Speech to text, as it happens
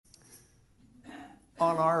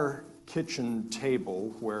On our kitchen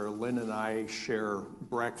table, where Lynn and I share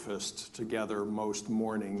breakfast together most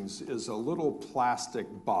mornings, is a little plastic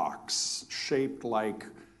box shaped like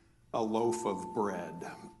a loaf of bread.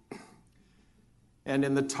 And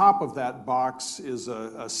in the top of that box is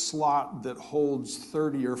a slot that holds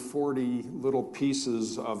 30 or 40 little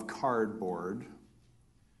pieces of cardboard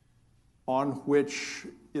on which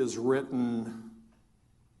is written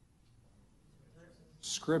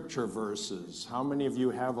scripture verses. How many of you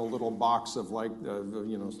have a little box of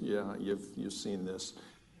you've seen this.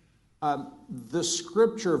 The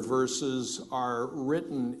scripture verses are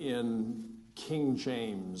written in King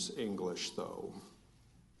James English, though.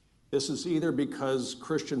 This is either because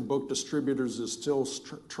Christian Book Distributors is still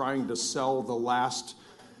trying to sell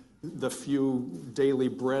the few daily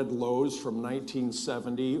bread loaves from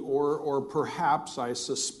 1970, or perhaps, I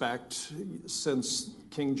suspect, since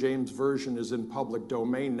King James Version is in public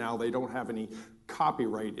domain now, they don't have any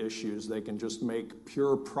copyright issues. They can just make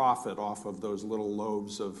pure profit off of those little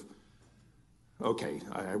loaves of... Okay,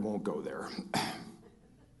 I won't go there.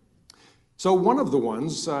 So one of the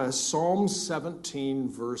ones, Psalm 17,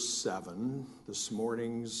 verse 7, this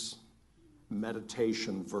morning's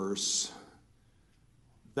meditation verse.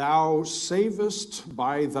 Thou savest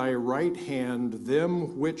by thy right hand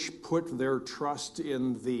them which put their trust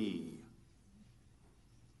in thee.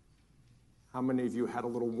 How many of you had a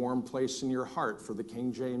little warm place in your heart for the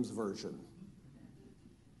King James Version?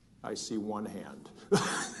 I see one hand.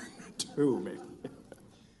 Two, maybe.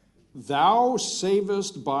 Thou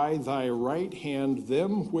savest by thy right hand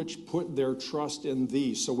them which put their trust in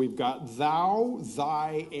thee. So we've got thou,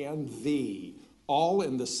 thy, and thee, all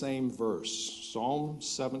in the same verse. Psalm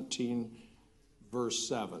 17, verse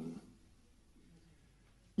 7.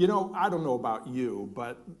 You know, I don't know about you,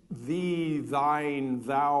 but thee, thine,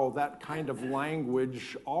 thou, that kind of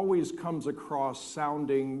language always comes across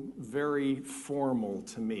sounding very formal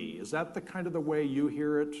to me. Is that the kind of the way you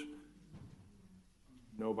hear it?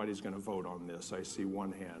 Nobody's going to vote on this. I see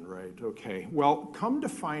one hand, right? Okay. Well, come to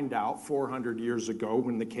find out, 400 years ago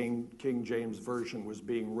when the King James Version was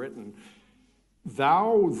being written,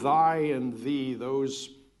 thou, thy, and thee, those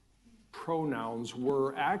pronouns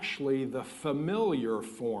were actually the familiar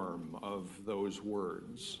form of those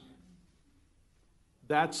words.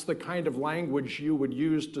 That's the kind of language you would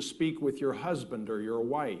use to speak with your husband or your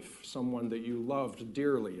wife, someone that you loved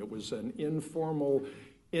dearly. It was an informal,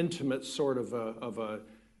 intimate sort of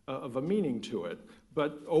a meaning to it.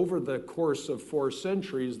 But over the course of 4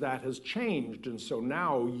 centuries, that has changed. And so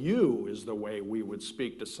now you is the way we would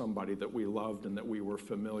speak to somebody that we loved and that we were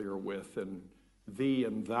familiar with. And thee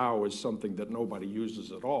and thou is something that nobody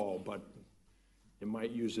uses at all, but you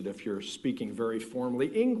might use it if you're speaking very formally.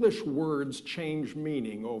 English words change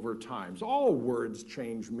meaning over times. All words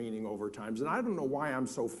change meaning over times. And I don't know why I'm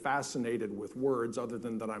so fascinated with words other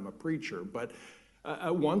than that I'm a preacher. But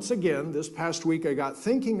once again, this past week, I got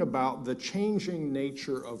thinking about the changing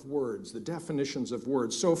nature of words, the definitions of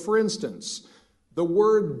words. So, for instance, the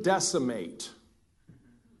word decimate.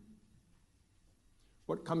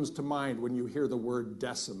 What comes to mind when you hear the word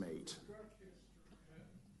decimate?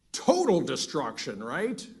 Total destruction,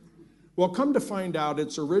 right? Well, come to find out,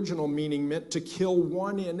 its original meaning meant to kill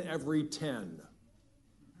 1 in every 10.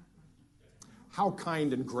 How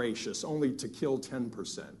kind and gracious, only to kill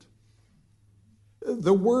 10%.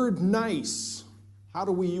 The word nice. How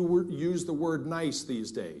do we use the word nice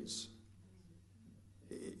these days?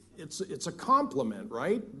 It's a compliment,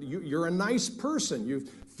 right? You're a nice person. You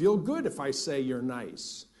feel good if I say you're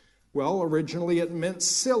nice. Well, originally it meant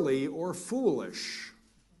silly or foolish.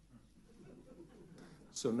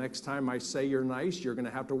 So next time I say you're nice, you're going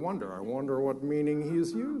to have to wonder. I wonder what meaning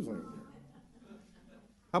he's using.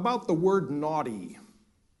 How about the word naughty?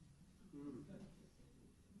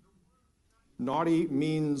 Naughty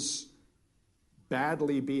means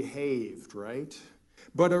badly behaved, right?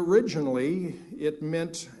 But originally, it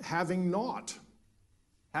meant having naught,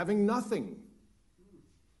 having nothing.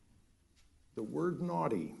 The word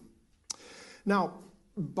naughty. Now,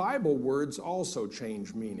 Bible words also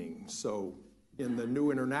change meaning. So in the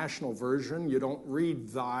New International Version, you don't read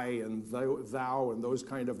thy and thou and those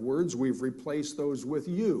kind of words. We've replaced those with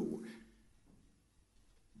you.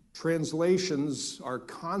 Translations are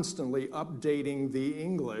constantly updating the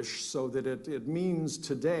English so that it means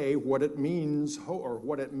today what it means, or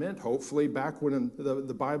what it meant, hopefully, back when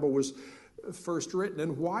the Bible was first written.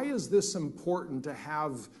 And why is this important to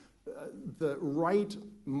have the right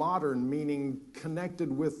modern meaning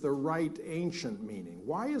connected with the right ancient meaning?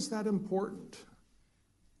 Why is that important?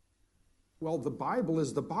 Well, the Bible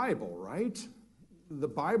is the Bible, right? The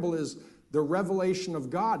Bible is the revelation of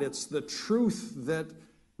God. It's the truth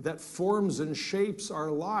that forms and shapes our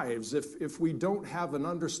lives. If we don't have an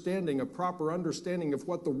understanding, a proper understanding of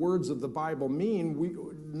what the words of the Bible mean,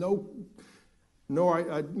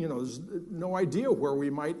 there's no idea where we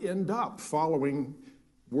might end up following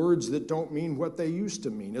words that don't mean what they used to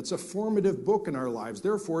mean. It's a formative book in our lives.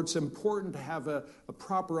 Therefore, it's important to have a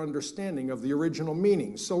proper understanding of the original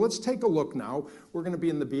meaning. So let's take a look now. We're going to be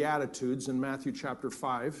in the Beatitudes in Matthew chapter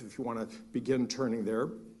 5, if you want to begin turning there.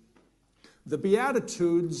 The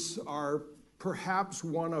Beatitudes are perhaps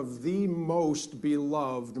one of the most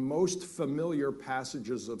beloved, most familiar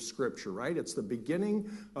passages of Scripture, right? It's the beginning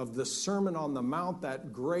of the Sermon on the Mount,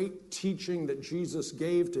 that great teaching that Jesus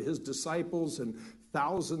gave to his disciples and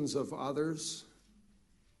thousands of others.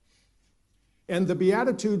 And the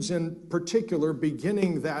Beatitudes in particular,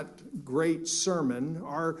 beginning that great sermon,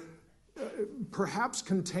 are perhaps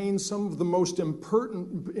contain some of the most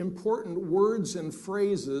important words and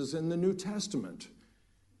phrases in the New Testament.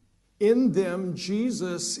 In them,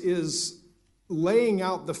 Jesus is laying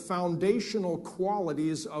out the foundational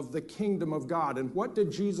qualities of the kingdom of God. And what did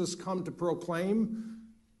Jesus come to proclaim?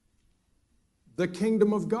 The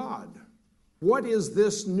kingdom of God. What is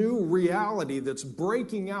this new reality that's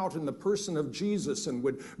breaking out in the person of Jesus and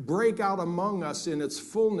would break out among us in its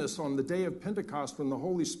fullness on the day of Pentecost when the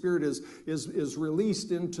Holy Spirit is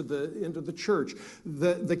released into the church?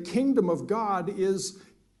 The kingdom of God is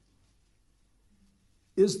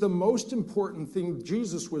the most important thing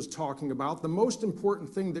Jesus was talking about, the most important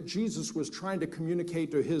thing that Jesus was trying to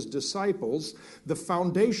communicate to his disciples, the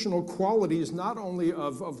foundational qualities not only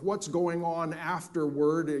of what's going on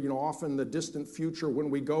afterward, often the distant future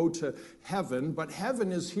when we go to heaven, but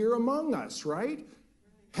heaven is here among us, right?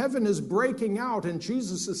 Heaven is breaking out, and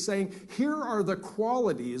Jesus is saying, here are the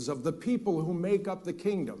qualities of the people who make up the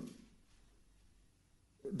kingdom.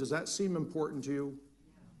 Does that seem important to you?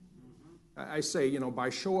 I say, by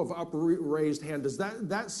show of upraised hand, does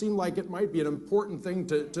that seem like it might be an important thing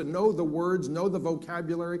to know the words, know the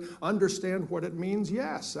vocabulary, understand what it means?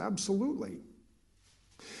 Yes, absolutely.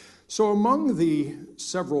 So among the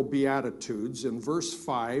several Beatitudes, in verse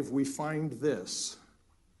 5, we find this: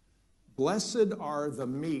 Blessed are the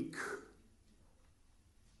meek,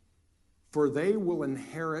 for they will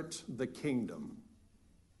inherit the kingdom.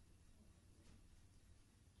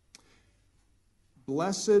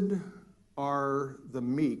 Blessed are the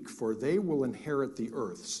meek, for they will inherit the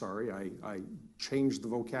earth. Sorry, I changed the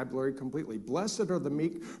vocabulary completely. Blessed are the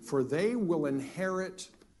meek, for they will inherit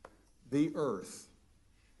the earth.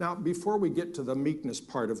 Now, before we get to the meekness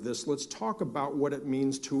part of this, let's talk about what it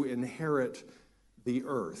means to inherit the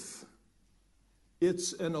earth.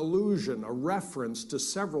 It's an allusion, a reference to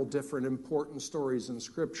several different important stories in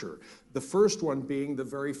Scripture. The first one being the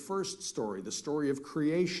very first story, the story of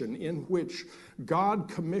creation, in which God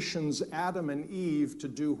commissions Adam and Eve to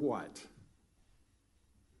do what?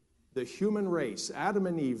 The human race, Adam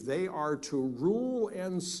and Eve, they are to rule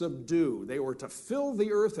and subdue. They were to fill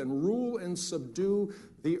the earth and rule and subdue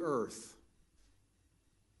the earth.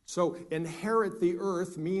 So inherit the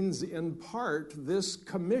earth means in part this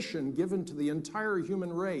commission given to the entire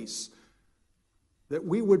human race, that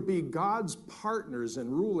we would be God's partners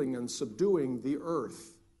in ruling and subduing the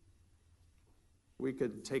earth. We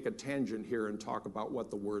could take a tangent here and talk about what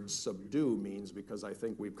the word subdue means, because I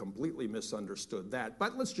think we've completely misunderstood that.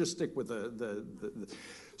 But let's just stick with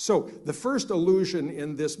So the first allusion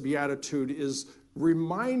in this beatitude is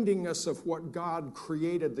reminding us of what God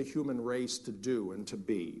created the human race to do and to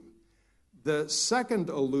be. The second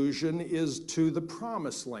allusion is to the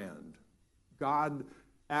promised land. God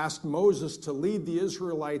asked Moses to lead the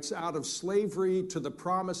Israelites out of slavery to the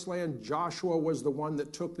promised land. Joshua was the one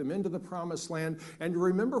that took them into the promised land. And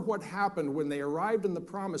remember what happened when they arrived in the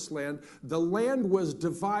promised land. The land was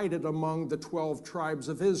divided among the 12 tribes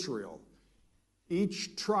of Israel.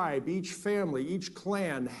 Each tribe, each family, each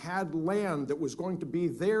clan had land that was going to be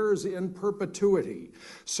theirs in perpetuity.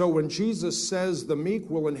 So when Jesus says the meek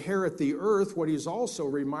will inherit the earth, what he's also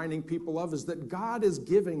reminding people of is that God is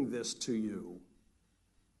giving this to you.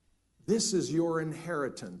 This is your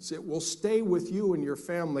inheritance. It will stay with you and your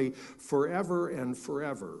family forever and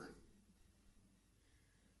forever.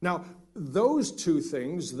 Now, those two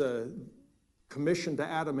things, the commission to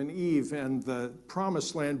Adam and Eve and the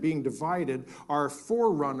promised land being divided, are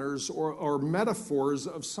forerunners or metaphors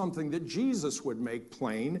of something that Jesus would make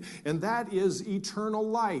plain, and that is eternal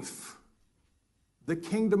life, the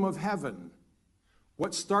kingdom of heaven.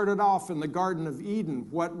 What started off in the Garden of Eden,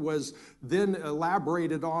 what was then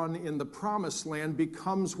elaborated on in the promised land,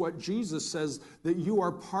 becomes what Jesus says, that you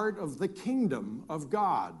are part of the kingdom of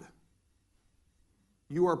God.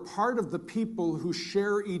 You are part of the people who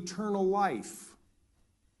share eternal life.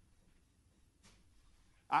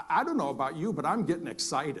 I don't know about you, but I'm getting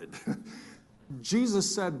excited.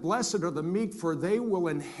 Jesus said, "Blessed are the meek, for they will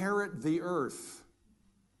inherit the earth."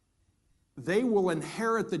 They will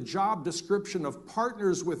inherit the job description of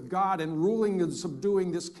partners with God in ruling and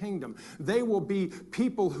subduing this kingdom. They will be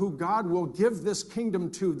people who God will give this kingdom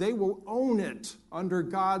to. They will own it under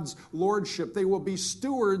God's lordship. They will be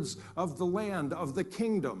stewards of the land, of the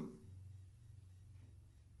kingdom.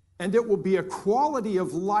 And it will be a quality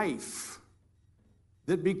of life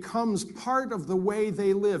that becomes part of the way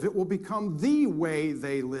they live. It will become the way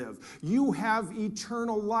they live. You have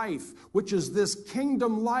eternal life, which is this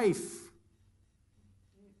kingdom life.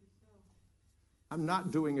 I'm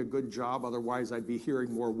not doing a good job, otherwise I'd be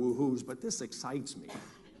hearing more woo-hoos, but this excites me.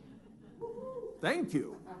 Thank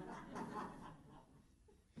you.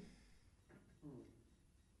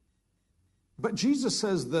 But Jesus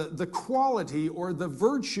says the quality or the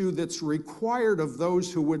virtue that's required of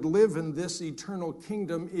those who would live in this eternal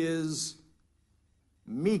kingdom is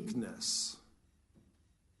meekness.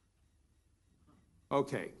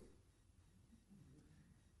 Okay.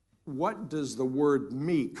 What does the word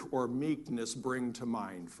meek or meekness bring to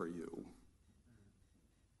mind for you?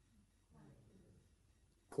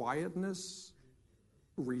 Quietness,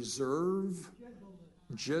 reserve,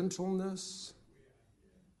 gentleness,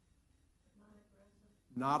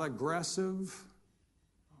 not aggressive,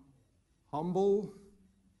 humble,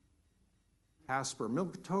 Casper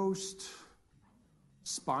milk toast,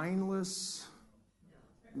 spineless,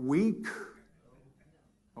 weak.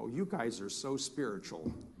 Oh, you guys are so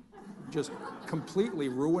spiritual. Just completely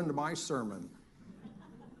ruined my sermon.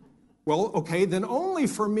 Well, okay, then only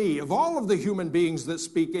for me, of all of the human beings that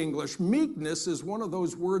speak English, meekness is one of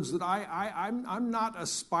those words that I'm not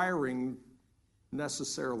aspiring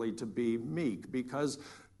necessarily to be meek, because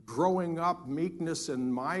growing up, meekness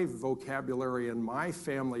in my vocabulary and my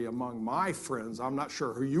family, among my friends, I'm not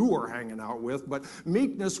sure who you were hanging out with, but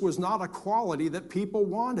meekness was not a quality that people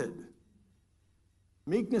wanted.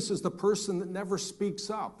 Meekness is the person that never speaks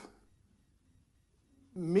up.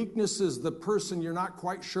 Meekness is the person you're not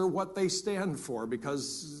quite sure what they stand for,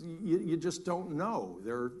 because you just don't know.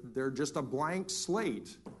 They're just a blank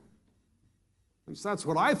slate. At least that's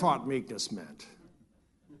what I thought meekness meant.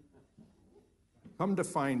 Come to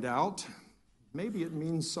find out, maybe it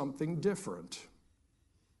means something different.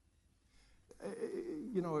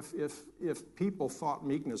 You know, if people thought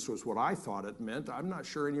meekness was what I thought it meant, I'm not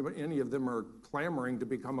sure any of them are clamoring to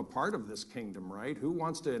become a part of this kingdom, right? Who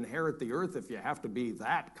wants to inherit the earth if you have to be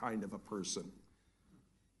that kind of a person?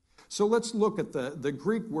 So let's look at the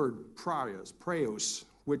Greek word praeos,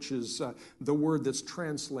 which is the word that's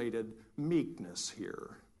translated meekness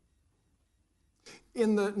here.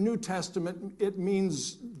 In the New Testament, it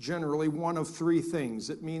means generally one of three things.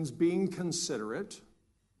 It means being considerate.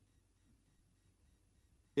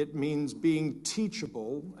 It means being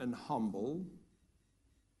teachable and humble.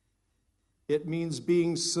 It means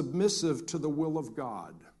being submissive to the will of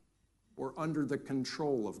God or under the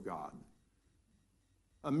control of God.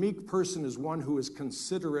 A meek person is one who is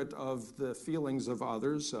considerate of the feelings of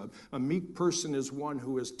others. A meek person is one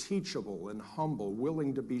who is teachable and humble,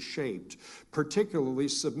 willing to be shaped, particularly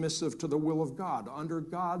submissive to the will of God, under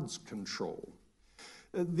God's control.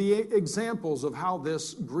 The examples of how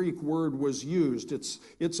this Greek word was used,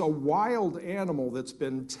 it's a wild animal that's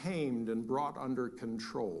been tamed and brought under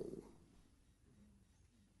control.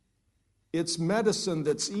 It's medicine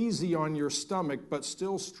that's easy on your stomach, but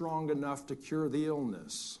still strong enough to cure the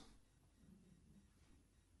illness.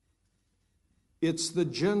 It's the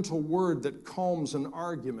gentle word that calms an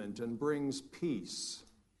argument and brings peace.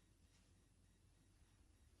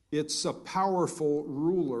 It's a powerful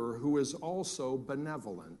ruler who is also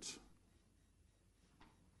benevolent.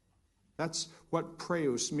 That's what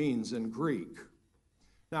praeos means in Greek.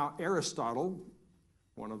 Now, Aristotle,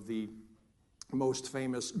 one of the most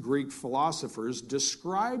famous Greek philosophers,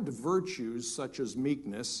 described virtues such as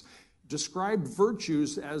meekness, described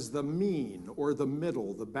virtues as the mean or the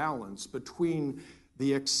middle, the balance between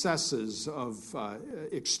the excesses of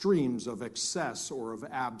extremes of excess or of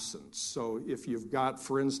absence. So if you've got,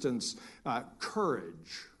 for instance,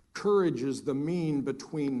 courage. Courage is the mean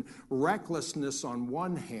between recklessness on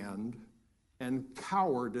one hand and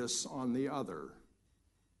cowardice on the other.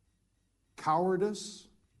 Cowardice,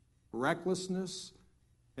 recklessness,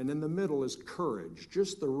 and in the middle is courage,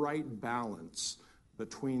 just the right balance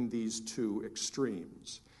between these two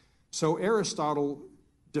extremes. So Aristotle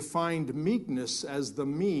defined meekness as the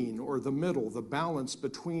mean or the middle, the balance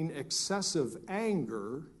between excessive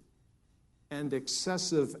anger and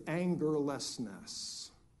excessive angerlessness.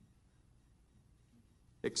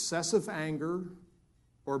 Excessive anger,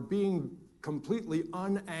 or being completely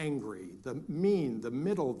unangry, the mean, the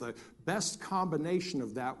middle, the best combination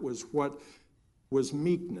of that was what was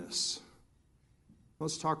meekness.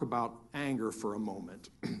 Let's talk about anger for a moment.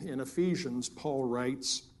 In Ephesians, Paul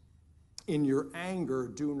writes, "In your anger,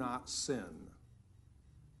 do not sin."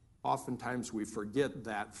 Oftentimes we forget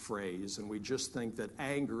that phrase and we just think that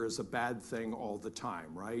anger is a bad thing all the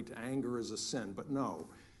time, right? Anger is a sin, but no.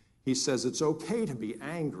 He says it's okay to be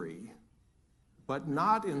angry, but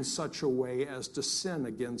not in such a way as to sin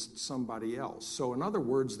against somebody else. So in other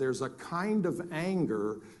words, there's a kind of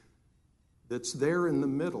anger that's there in the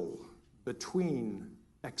middle between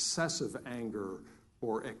excessive anger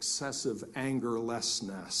or excessive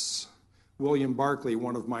angerlessness. William Barclay,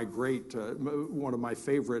 one of my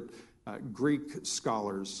favorite Greek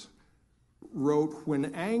scholars, wrote,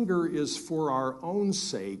 "When anger is for our own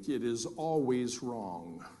sake, it is always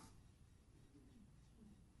wrong."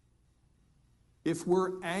 If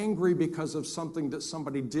we're angry because of something that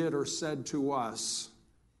somebody did or said to us,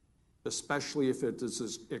 especially if it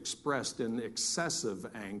is expressed in excessive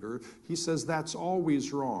anger, he says that's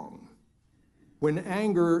always wrong. When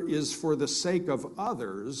anger is for the sake of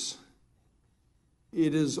others,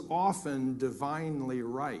 it is often divinely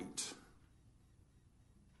right.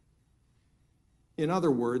 In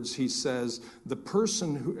other words, he says,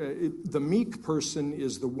 the meek person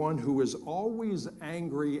is the one who is always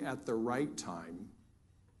angry at the right time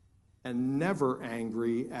and never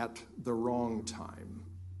angry at the wrong time.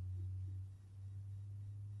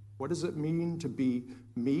 What does it mean to be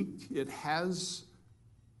meek? It has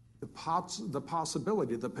the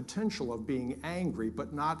possibility, the potential of being angry,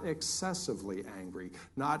 but not excessively angry.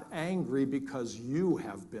 Not angry because you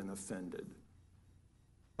have been offended,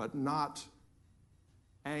 but not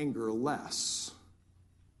angerless.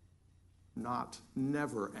 Not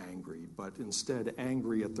never angry, but instead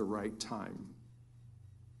angry at the right time.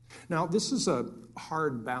 Now, this is a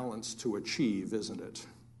hard balance to achieve, isn't it?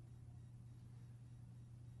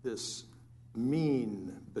 This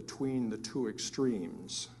mean between the two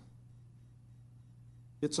extremes.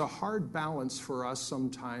 It's a hard balance for us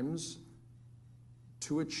sometimes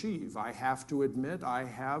to achieve. I have to admit, I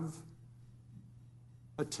have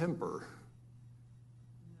a temper.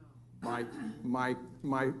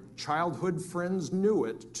 My childhood friends knew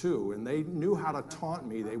it too, and they knew how to taunt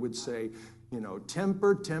me. They would say,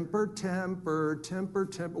 temper, temper, temper, temper,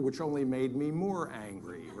 temper, which only made me more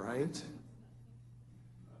angry, right?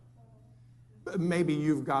 Maybe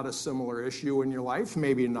you've got a similar issue in your life,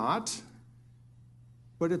 maybe not.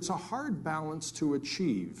 But it's a hard balance to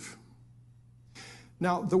achieve.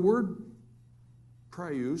 Now, the word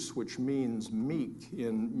praeus, which means meek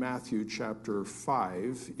in Matthew chapter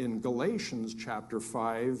 5, in Galatians chapter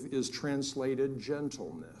 5 is translated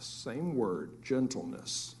gentleness. Same word,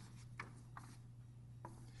 gentleness.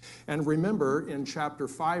 And remember, in chapter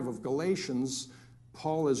 5 of Galatians,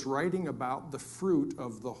 Paul is writing about the fruit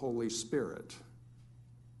of the Holy Spirit.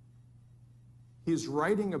 He's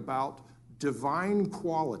writing about divine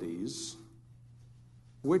qualities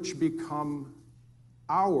which become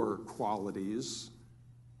our qualities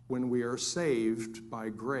when we are saved by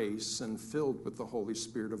grace and filled with the Holy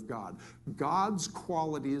Spirit of God. God's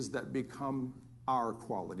qualities that become our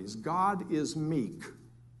qualities. God is meek.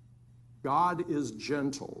 God is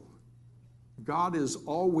gentle. God is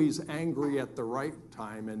always angry at the right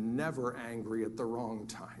time and never angry at the wrong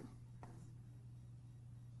time.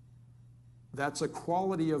 That's a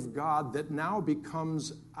quality of God that now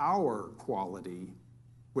becomes our quality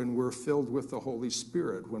when we're filled with the Holy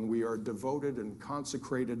Spirit, when we are devoted and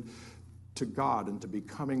consecrated to God and to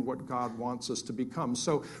becoming what God wants us to become.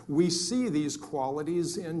 So we see these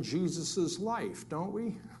qualities in Jesus' life, don't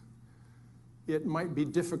we? It might be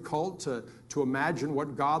difficult to imagine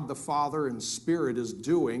what God the Father and Spirit is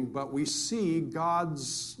doing, but we see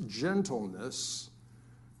God's gentleness,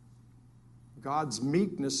 God's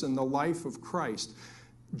meekness in the life of Christ.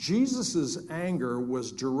 Jesus' anger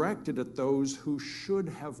was directed at those who should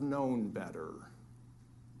have known better.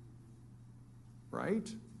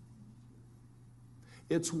 Right?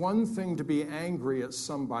 It's one thing to be angry at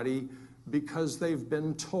somebody because they've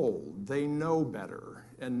been told, they know better,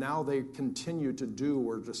 and now they continue to do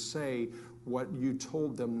or to say what you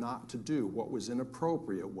told them not to do, what was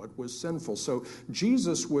inappropriate, what was sinful. So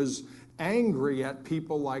Jesus was angry at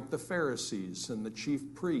people like the Pharisees and the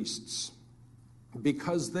chief priests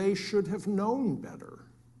because they should have known better.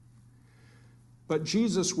 But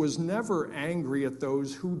Jesus was never angry at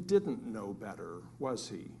those who didn't know better, was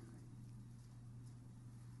he?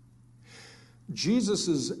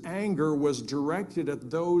 Jesus' anger was directed at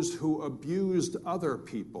those who abused other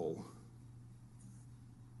people,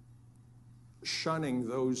 shunning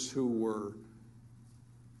those who were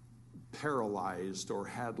paralyzed or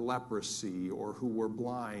had leprosy or who were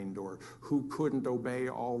blind or who couldn't obey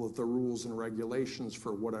all of the rules and regulations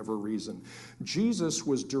for whatever reason. Jesus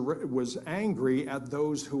was angry at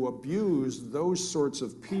those who abused those sorts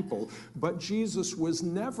of people, but Jesus was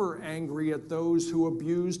never angry at those who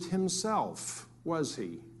abused himself, was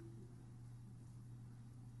he?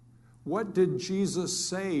 What did Jesus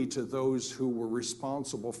say to those who were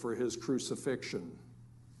responsible for his crucifixion?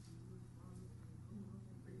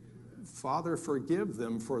 Father, forgive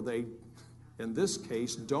them, for they, in this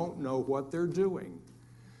case, don't know what they're doing.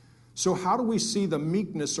 So how do we see the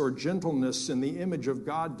meekness or gentleness in the image of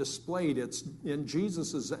God displayed? It's in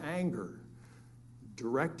Jesus' anger,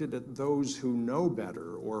 directed at those who know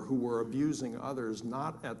better or who were abusing others,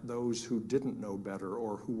 not at those who didn't know better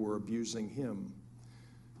or who were abusing him.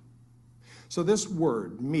 So this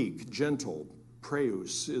word, meek, gentle,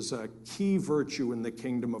 praeus, is a key virtue in the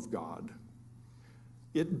kingdom of God.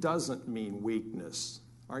 It doesn't mean weakness.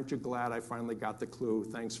 Aren't you glad I finally got the clue?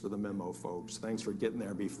 Thanks for the memo, folks. Thanks for getting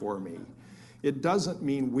there before me. It doesn't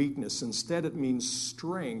mean weakness. Instead, it means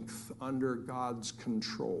strength under God's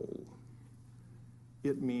control.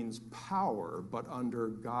 It means power, but under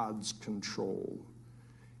God's control.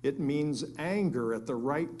 It means anger at the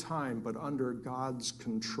right time, but under God's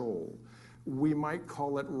control. We might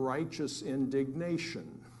call it righteous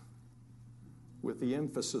indignation, with the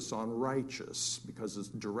emphasis on righteous, because it's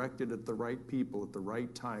directed at the right people at the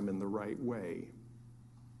right time in the right way.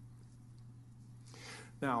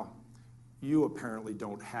 Now, you apparently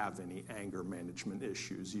don't have any anger management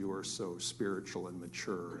issues. You are so spiritual and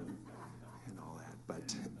mature and all that.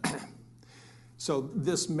 But so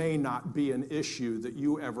this may not be an issue that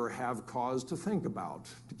you ever have cause to think about,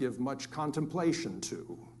 to give much contemplation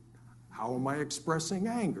to. How am I expressing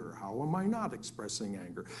anger? How am I not expressing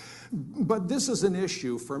anger? But this is an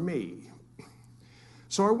issue for me.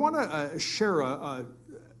 So I want to share a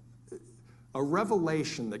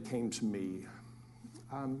revelation that came to me.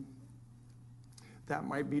 That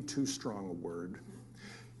might be too strong a word.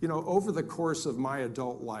 You know, over the course of my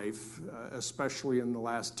adult life, especially in the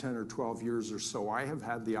last 10 or 12 years or so, I have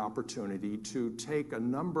had the opportunity to take a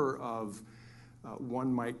number of,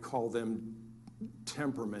 one might call them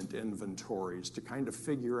temperament inventories, to kind of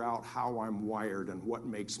figure out how I'm wired and what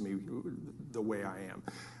makes me the way I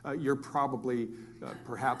am. You're probably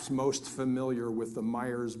perhaps most familiar with the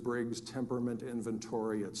Myers-Briggs temperament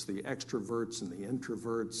inventory. It's the extroverts and the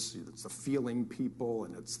introverts. It's the feeling people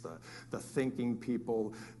and it's the thinking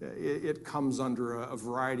people. It comes under a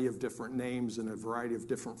variety of different names and a variety of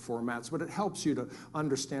different formats, but it helps you to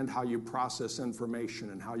understand how you process information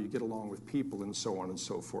and how you get along with people and so on and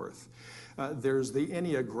so forth. There's the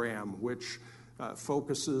Enneagram, which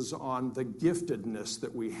focuses on the giftedness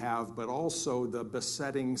that we have, but also the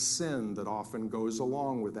besetting sin that often goes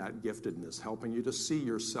along with that giftedness, helping you to see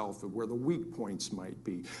yourself and where the weak points might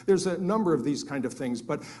be. There's a number of these kind of things,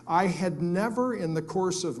 but I had never in the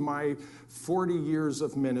course of my 40 years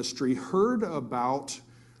of ministry heard about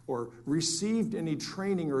or received any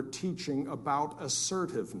training or teaching about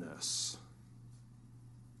assertiveness.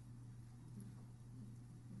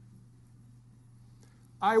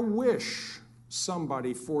 I wish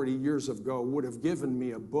somebody 40 years ago would have given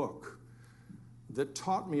me a book that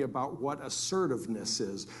taught me about what assertiveness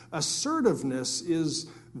is. Assertiveness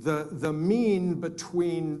is the mean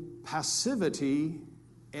between passivity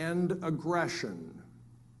and aggression.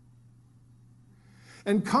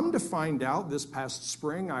 And come to find out, this past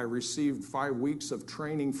spring, I received 5 weeks of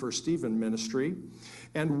training for Stephen Ministry,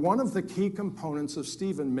 and one of the key components of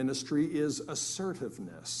Stephen Ministry is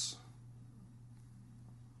assertiveness.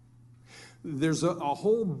 There's a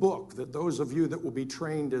whole book that those of you that will be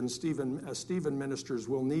trained in Stephen ministers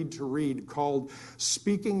will need to read called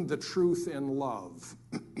Speaking the Truth in Love.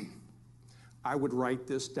 I would write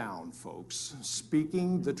this down, folks.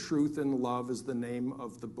 Speaking the Truth in Love is the name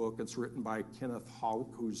of the book. It's written by Kenneth Houck,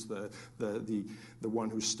 who's the one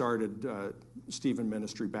who started Stephen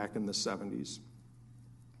Ministry back in the 70s.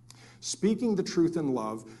 Speaking the truth in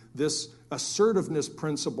love, this assertiveness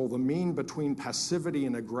principle, the mean between passivity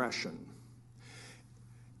and aggression.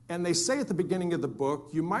 And they say at the beginning of the book,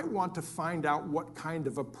 you might want to find out what kind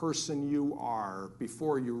of a person you are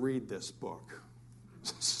before you read this book,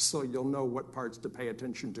 so you'll know what parts to pay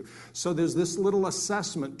attention to. So there's this little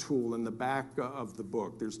assessment tool in the back of the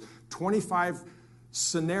book. There's 25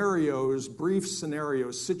 scenarios, brief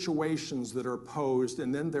scenarios, situations that are posed,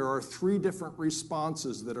 and then there are 3 different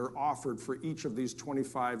responses that are offered for each of these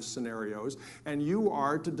 25 scenarios, and you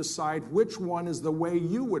are to decide which one is the way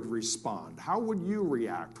you would respond. How would you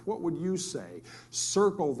react? What would you say?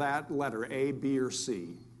 Circle that letter, A, B, or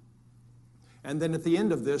C. And then at the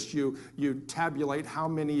end of this, you tabulate how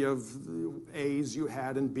many of A's you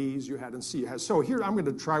had and B's you had and C you had. So here, I'm going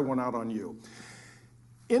to try one out on you.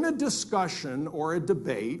 In a discussion or a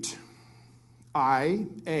debate, I,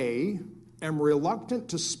 A, am reluctant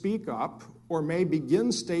to speak up or may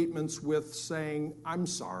begin statements with saying, "I'm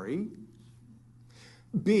sorry."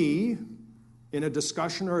 B, in a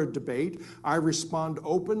discussion or a debate, I respond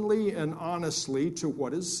openly and honestly to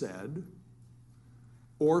what is said.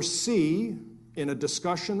 Or C, in a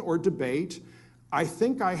discussion or debate, I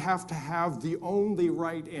think I have to have the only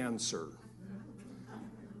right answer.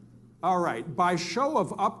 All right, by show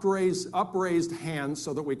of upraised hands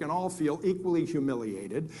so that we can all feel equally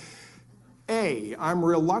humiliated. A, I'm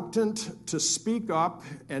reluctant to speak up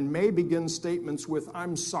and may begin statements with,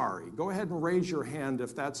 "I'm sorry." Go ahead and raise your hand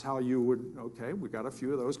if that's how you would. Okay, we got a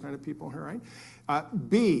few of those kind of people here, right?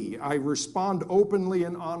 B, I respond openly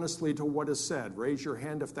and honestly to what is said. Raise your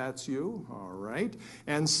hand if that's you. All right.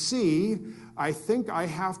 And C, I think I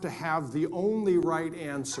have to have the only right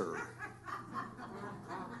answer.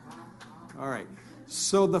 All right.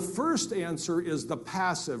 So the first answer is the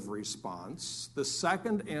passive response. The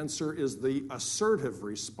second answer is the assertive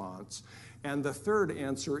response. And the third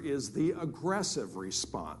answer is the aggressive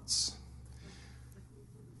response.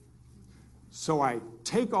 So I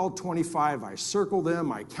take all 25, I circle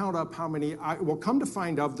them, I count up how many. Well, come to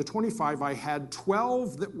find out, of the 25, I had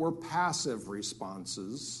 12 that were passive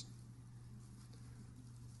responses,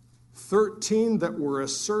 13 that were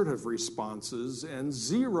assertive responses, and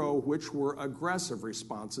 0 which were aggressive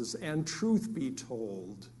responses. And truth be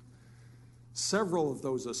told, several of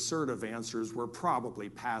those assertive answers were probably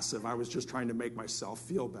passive. I was just trying to make myself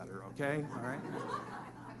feel better, okay? All right?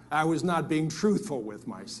 I was not being truthful with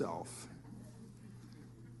myself.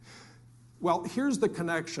 Well, here's the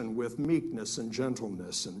connection with meekness and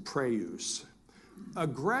gentleness and praise.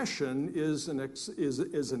 Aggression is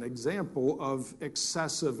an example of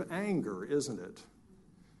excessive anger, isn't it?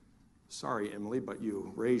 Sorry, Emily, but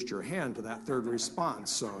you raised your hand to that third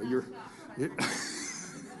response, so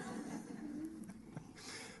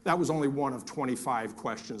that was only one of 25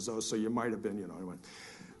 questions, though, so you might have been, anyway.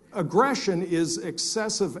 Aggression is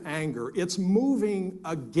excessive anger. It's moving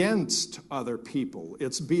against other people.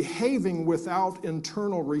 It's behaving without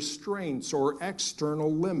internal restraints or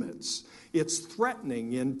external limits. It's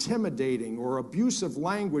threatening, intimidating, or abusive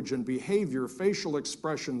language and behavior, facial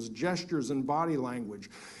expressions, gestures, and body language.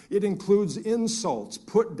 It includes insults,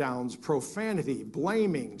 put-downs, profanity,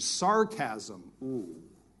 blaming, sarcasm. Ooh.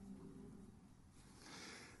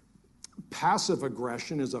 Passive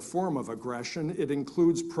aggression is a form of aggression. It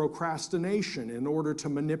includes procrastination in order to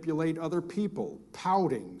manipulate other people,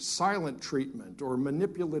 pouting, silent treatment, or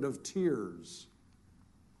manipulative tears.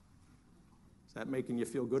 Is that making you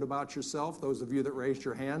feel good about yourself, those of you that raised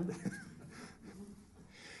your hand?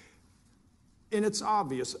 And it's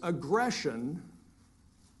obvious, aggression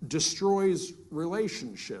destroys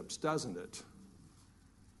relationships, doesn't it?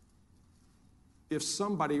 If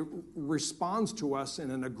somebody responds to us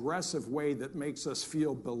in an aggressive way that makes us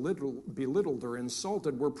feel belittled or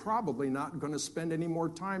insulted, we're probably not going to spend any more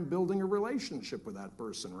time building a relationship with that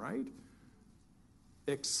person, right?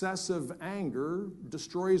 Excessive anger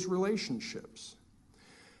destroys relationships.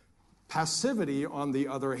 Passivity, on the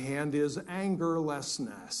other hand, is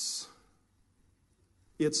angerlessness.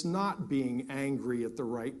 It's not being angry at the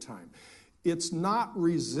right time. It's not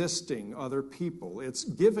resisting other people. It's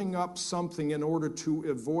giving up something in order to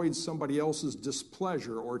avoid somebody else's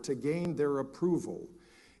displeasure or to gain their approval.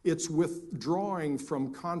 It's withdrawing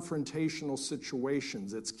from confrontational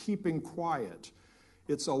situations. It's keeping quiet.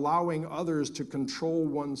 It's allowing others to control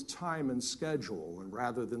one's time and schedule, and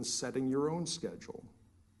rather than setting your own schedule.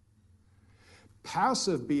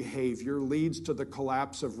 Passive behavior leads to the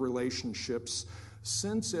collapse of relationships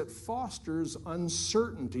since it fosters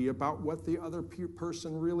uncertainty about what the other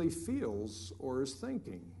person really feels or is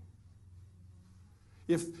thinking.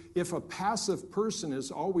 If a passive person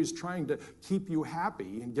is always trying to keep you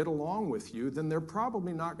happy and get along with you, then they're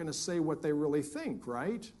probably not going to say what they really think,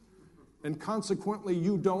 right? And consequently,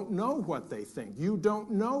 you don't know what they think. You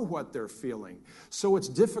don't know what they're feeling. So it's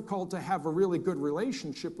difficult to have a really good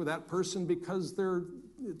relationship with that person because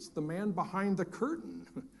it's the man behind the curtain.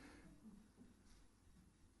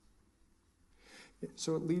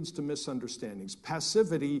 So it leads to misunderstandings.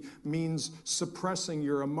 Passivity means suppressing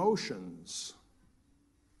your emotions.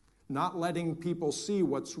 not letting people see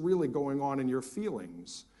what's really going on in your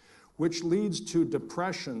feelings, which leads to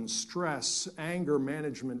depression, stress, anger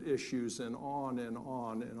management issues, and on and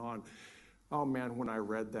on and on. Oh man, when I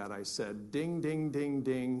read that, I said, ding, ding, ding,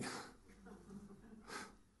 ding.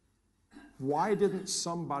 Why didn't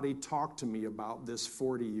somebody talk to me about this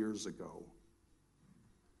 40 years ago?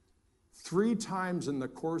 3 times in the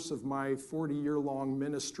course of my 40-year-long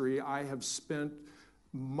ministry, I have spent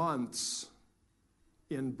months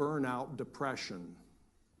in burnout depression,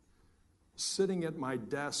 sitting at my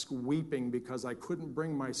desk weeping because I couldn't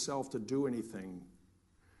bring myself to do anything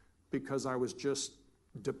because I was just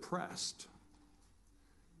depressed.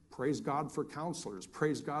 Praise God for counselors.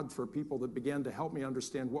 Praise God for people that began to help me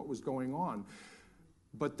understand what was going on.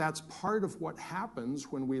 But that's part of what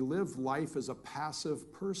happens when we live life as a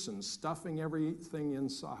passive person, stuffing everything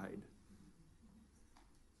inside.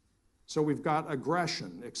 So we've got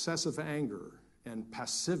aggression, excessive anger, and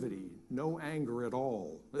passivity, no anger at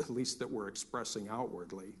all, at least that we're expressing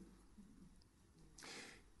outwardly.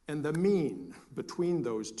 And the mean between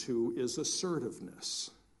those two is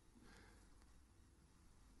assertiveness.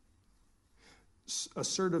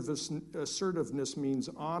 Assertiveness means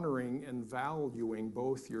honoring and valuing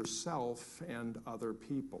both yourself and other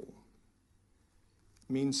people.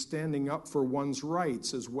 It means standing up for one's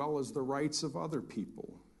rights as well as the rights of other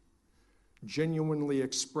people. Genuinely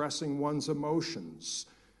expressing one's emotions,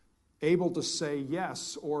 able to say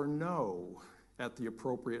yes or no at the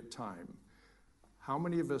appropriate time. How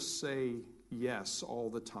many of us say yes all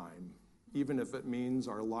the time? Even if it means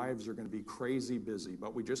our lives are going to be crazy busy,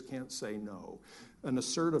 but we just can't say no. An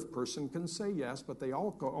assertive person can say yes, but they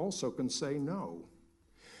also can say no.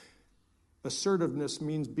 Assertiveness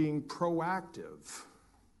means being proactive,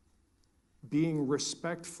 being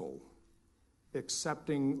respectful,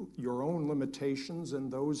 accepting your own limitations and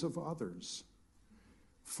those of others,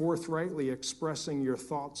 forthrightly expressing your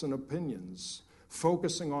thoughts and opinions,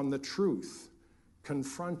 focusing on the truth,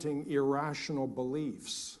 confronting irrational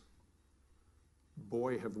beliefs.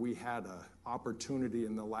 Boy, have we had an opportunity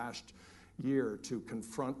in the last year to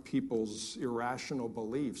confront people's irrational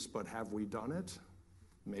beliefs, but have we done it?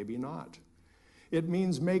 Maybe not. It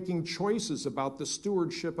means making choices about the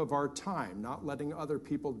stewardship of our time, not letting other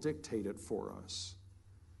people dictate it for us.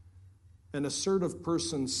 An assertive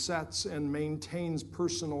person sets and maintains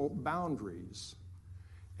personal boundaries.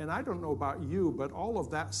 And I don't know about you, but all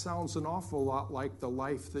of that sounds an awful lot like the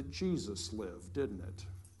life that Jesus lived, didn't it?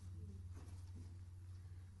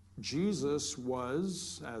 Jesus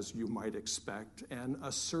was, as you might expect, an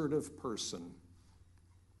assertive person.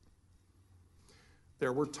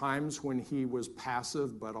 There were times when he was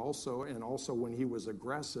passive, but also when he was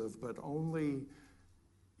aggressive, but only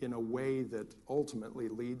in a way that ultimately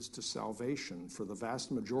leads to salvation. For the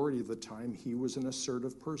vast majority of the time, he was an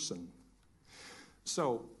assertive person.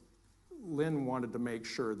 So Lynn wanted to make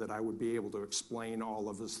sure that I would be able to explain all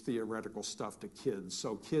of his theoretical stuff to kids.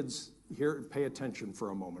 So kids, here, pay attention for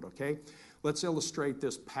a moment, okay? Let's illustrate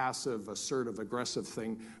this passive, assertive, aggressive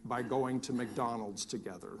thing by going to McDonald's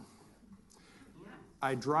together.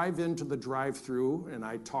 I drive into the drive-thru and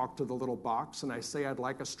I talk to the little box and I say, I'd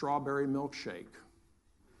like a strawberry milkshake.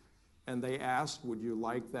 And they ask, would you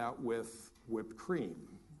like that with whipped cream?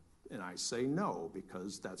 And I say no,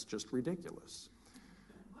 because that's just ridiculous.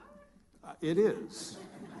 It is.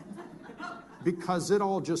 Because it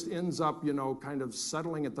all just ends up, kind of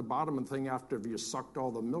settling at the bottom of the thing after you sucked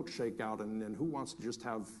all the milkshake out. And who wants to just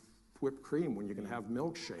have whipped cream when you can have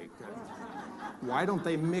milkshake? Why don't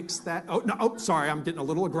they mix that? Sorry, I'm getting a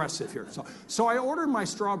little aggressive here. So I order my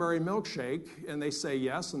strawberry milkshake, and they say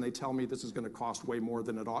yes, and they tell me this is going to cost way more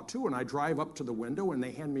than it ought to. And I drive up to the window, and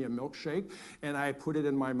they hand me a milkshake, and I put it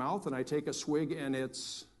in my mouth, and I take a swig, and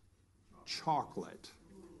it's chocolate.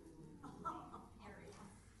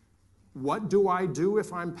 What do I do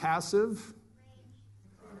if I'm passive?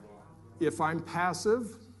 If I'm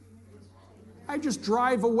passive, I just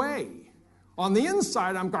drive away. On the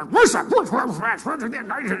inside, I'm going,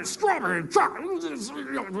 strawberry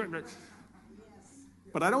chocolate.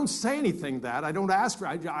 But I don't say anything that. I don't ask for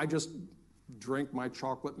it. I just drink my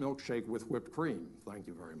chocolate milkshake with whipped cream. Thank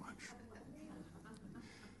you very much.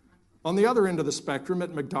 On the other end of the spectrum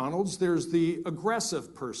at McDonald's, there's the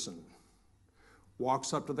aggressive person.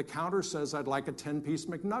 Walks up to the counter, says, I'd like a 10-piece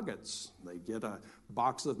McNuggets. They get a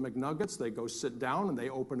box of McNuggets, they go sit down, and they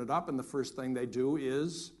open it up, and the first thing they do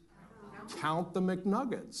is count the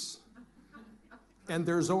McNuggets. And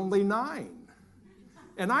there's only 9.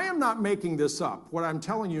 And I am not making this up. What I'm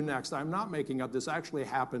telling you next, I'm not making up. This actually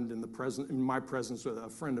happened in my presence with a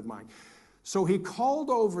friend of mine. So he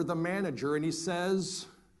called over the manager, and he says,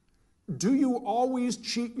 Do you always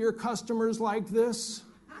cheat your customers like this?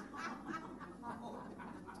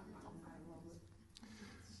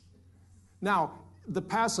 Now, the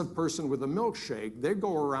passive person with a milkshake, they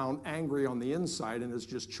go around angry on the inside and is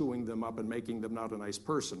just chewing them up and making them not a nice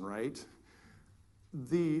person, right?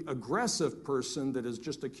 The aggressive person that has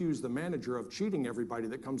just accused the manager of cheating everybody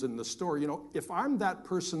that comes in the store, if I'm that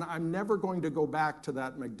person, I'm never going to go back to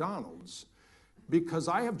that McDonald's because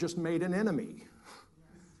I have just made an enemy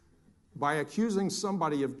by accusing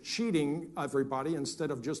somebody of cheating everybody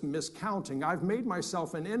instead of just miscounting. I've made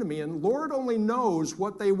myself an enemy, and Lord only knows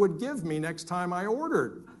what they would give me next time I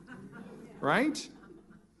ordered, right?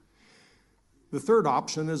 The third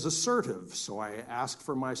option is assertive. So I asked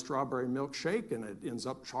for my strawberry milkshake, and it ends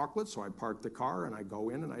up chocolate, so I parked the car, and I go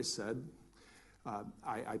in, and I said,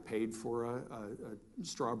 I paid for a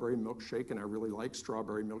strawberry milkshake, and I really like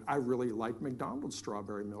strawberry milk. I really like McDonald's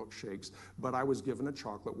strawberry milkshakes, but I was given a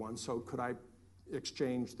chocolate one, so could I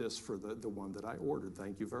exchange this for the one that I ordered?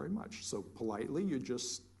 Thank you very much. So politely, you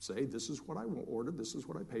just say, this is what I ordered, this is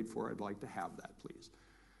what I paid for, I'd like to have that, please.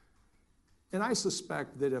 And I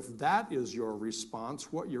suspect that if that is your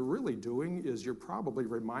response, what you're really doing is you're probably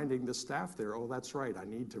reminding the staff there, oh, that's right, I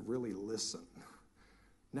need to really listen.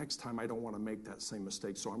 Next time, I don't want to make that same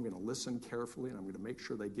mistake, so I'm going to listen carefully, and I'm going to make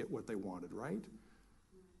sure they get what they wanted, right?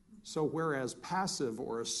 So whereas passive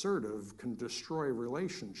or assertive can destroy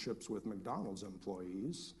relationships with McDonald's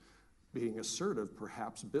employees, being assertive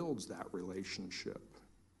perhaps builds that relationship.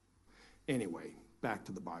 Anyway, back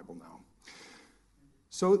to the Bible now.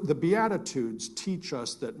 So the Beatitudes teach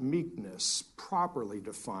us that meekness, properly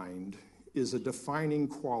defined, is a defining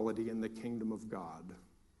quality in the kingdom of God.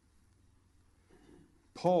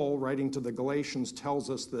 Paul, writing to the Galatians, tells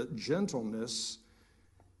us that gentleness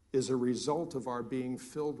is a result of our being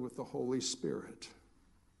filled with the Holy Spirit.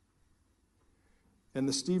 And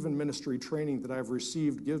the Stephen Ministry training that I've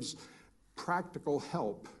received gives practical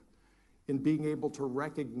help in being able to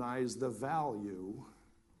recognize the value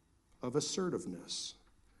of assertiveness,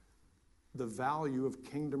 the value of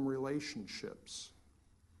kingdom relationships.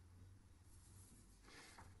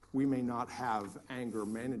 We may not have anger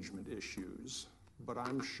management issues, but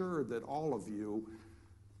I'm sure that all of you,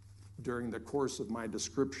 during the course of my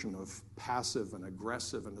description of passive and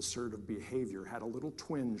aggressive and assertive behavior, had a little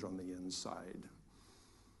twinge on the inside.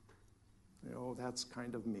 That's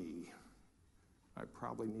kind of me. I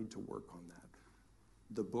probably need to work on that.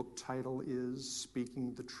 The book title is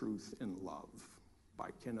Speaking the Truth in Love by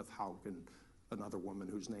Kenneth Houck and another woman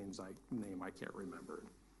whose name I can't remember,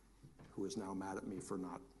 who is now mad at me for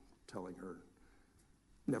not telling her.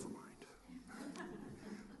 Never mind.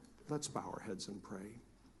 Let's bow our heads and pray.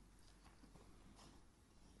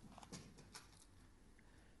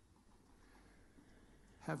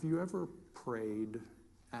 Have you ever prayed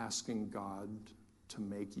asking God to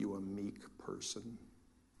make you a meek person?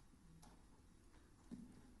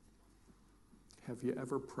 Have you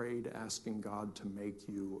ever prayed asking God to make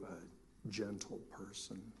you a gentle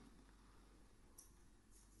person?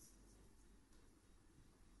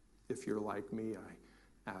 If you're like me, I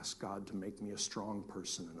ask God to make me a strong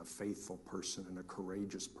person and a faithful person and a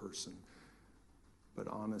courageous person. But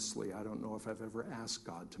honestly, I don't know if I've ever asked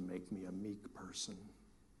God to make me a meek person.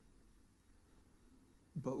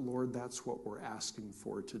 But Lord, that's what we're asking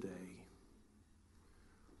for today.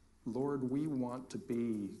 Lord, we want to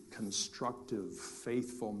be constructive,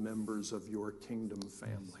 faithful members of your kingdom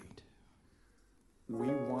family. We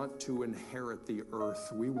want to inherit the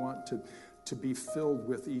earth. We want to be filled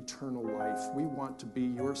with eternal life. We want to be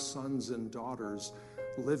your sons and daughters,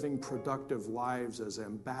 living productive lives as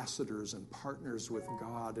ambassadors and partners with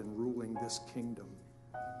God in ruling this kingdom.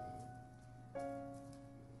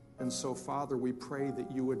 And so, Father, we pray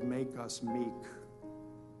that you would make us meek,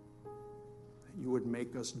 that you would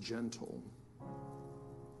make us gentle,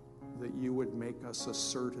 that you would make us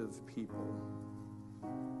assertive people.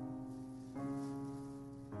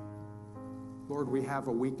 Lord, we have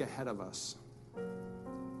a week ahead of us.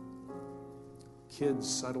 Kids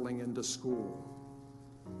settling into school,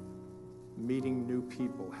 meeting new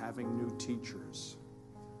people, having new teachers,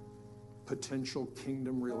 potential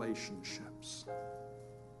kingdom relationships.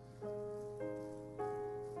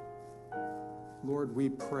 Lord, we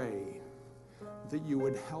pray that you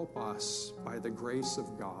would help us by the grace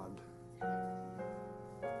of God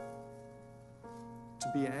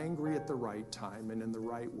to be angry at the right time and in the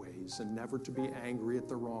right ways, and never to be angry at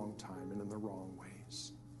the wrong time and in the wrong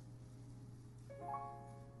ways.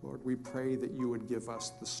 Lord, we pray that you would give us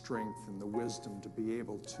the strength and the wisdom to be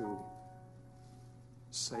able to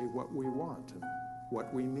say what we want and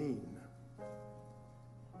what we mean.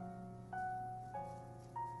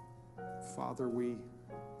 Father, we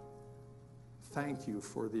thank you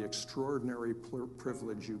for the extraordinary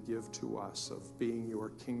privilege you give to us of being your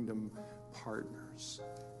kingdom partners.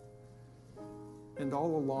 And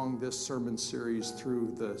all along this sermon series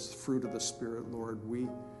through the fruit of the Spirit, Lord, we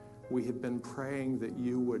have been praying that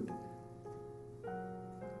you would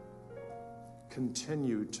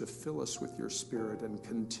continue to fill us with your Spirit and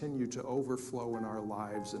continue to overflow in our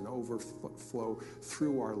lives and overflow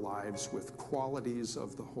through our lives with qualities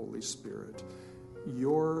of the Holy Spirit.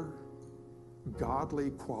 Your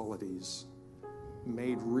godly qualities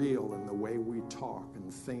made real in the way we talk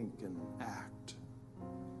and think and act.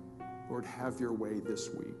 Lord, have your way this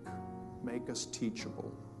week. Make us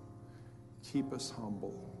teachable. Keep us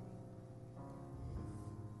humble.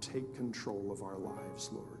 Take control of our lives,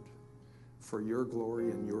 Lord, for your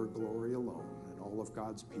glory and your glory alone. And all of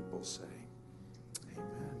God's people say,